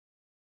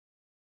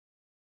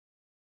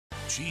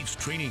Chiefs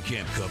training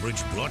camp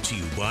coverage brought to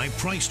you by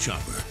Price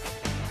Chopper.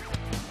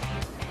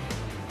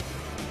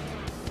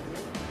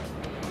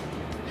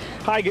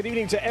 Hi, good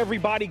evening to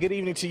everybody. Good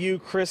evening to you,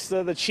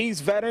 Krista. The Chiefs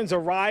veterans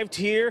arrived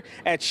here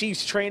at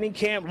Chiefs training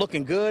camp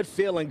looking good,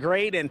 feeling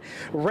great, and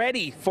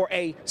ready for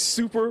a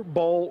Super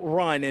Bowl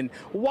run. And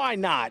why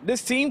not?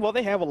 This team, well,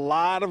 they have a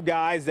lot of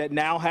guys that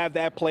now have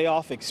that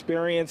playoff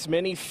experience.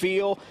 Many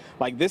feel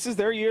like this is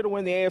their year to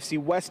win the AFC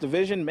West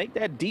division, make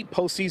that deep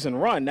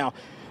postseason run. Now,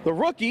 the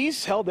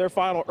rookies held their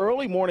final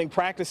early morning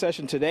practice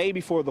session today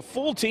before the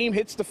full team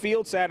hits the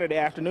field Saturday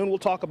afternoon. We'll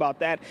talk about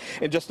that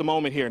in just a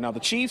moment here. Now, the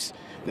Chiefs,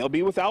 they'll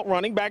be without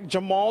running back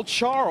Jamal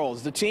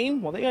Charles. The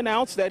team, well, they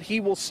announced that he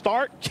will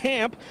start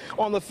camp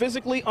on the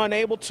physically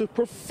unable to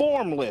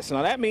perform list.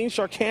 Now, that means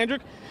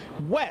Sharkandrick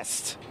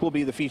West will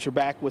be the feature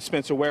back with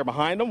Spencer Ware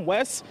behind him.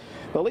 West,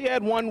 well, he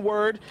had one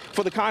word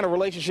for the kind of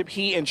relationship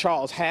he and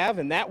Charles have,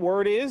 and that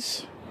word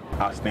is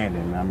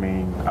outstanding. I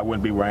mean, I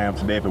wouldn't be where I am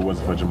today if it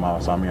wasn't for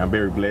Jamal. So, I mean, I'm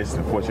very blessed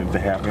and fortunate to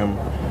have him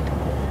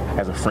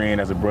as a friend,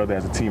 as a brother,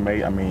 as a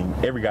teammate. I mean,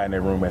 every guy in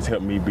that room has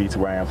helped me be to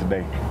where I am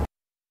today.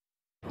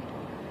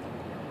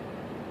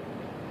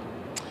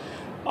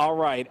 All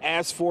right,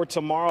 as for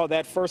tomorrow,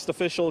 that first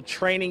official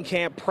training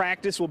camp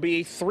practice will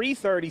be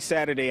 3:30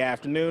 Saturday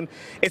afternoon.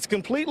 It's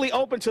completely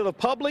open to the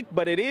public,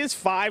 but it is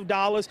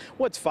 $5.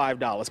 What's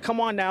 $5?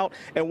 Come on out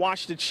and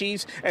watch the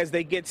Chiefs as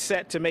they get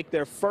set to make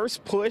their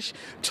first push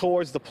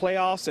towards the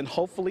playoffs and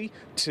hopefully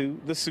to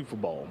the Super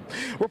Bowl.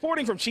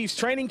 Reporting from Chiefs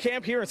training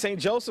camp here in St.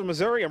 Joseph,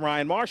 Missouri, I'm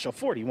Ryan Marshall,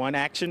 41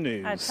 Action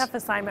News. A tough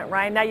assignment,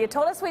 Ryan. Now, you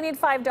told us we need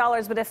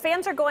 $5, but if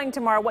fans are going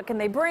tomorrow, what can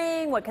they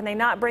bring? What can they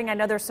not bring? I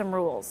know there's some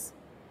rules.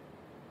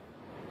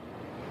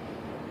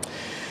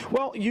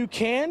 Well, you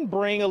can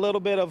bring a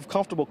little bit of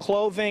comfortable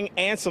clothing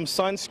and some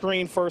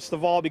sunscreen, first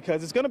of all,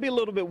 because it's going to be a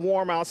little bit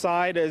warm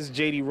outside, as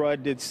J.D.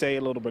 Rudd did say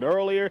a little bit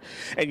earlier,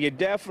 and you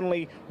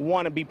definitely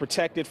want to be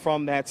protected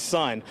from that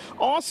sun.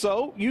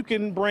 Also, you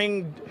can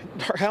bring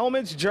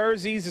helmets,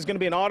 jerseys. There's going to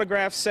be an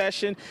autograph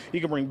session.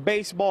 You can bring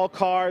baseball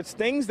cards,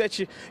 things that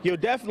you'll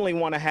definitely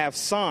want to have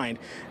signed.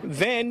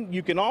 Then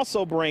you can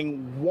also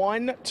bring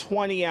one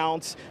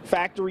 20-ounce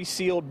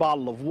factory-sealed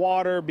bottle of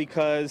water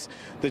because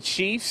the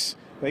Chiefs,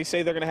 they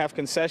say they're going to have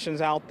concessions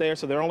out there,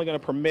 so they're only going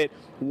to permit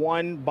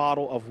one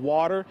bottle of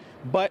water.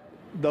 But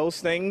those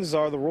things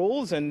are the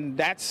rules, and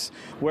that's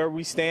where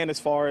we stand as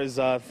far as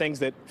things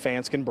that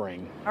fans can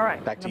bring. All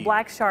right, back to the you.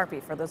 black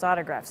Sharpie for those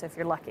autographs if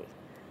you're lucky.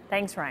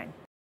 Thanks, Ryan.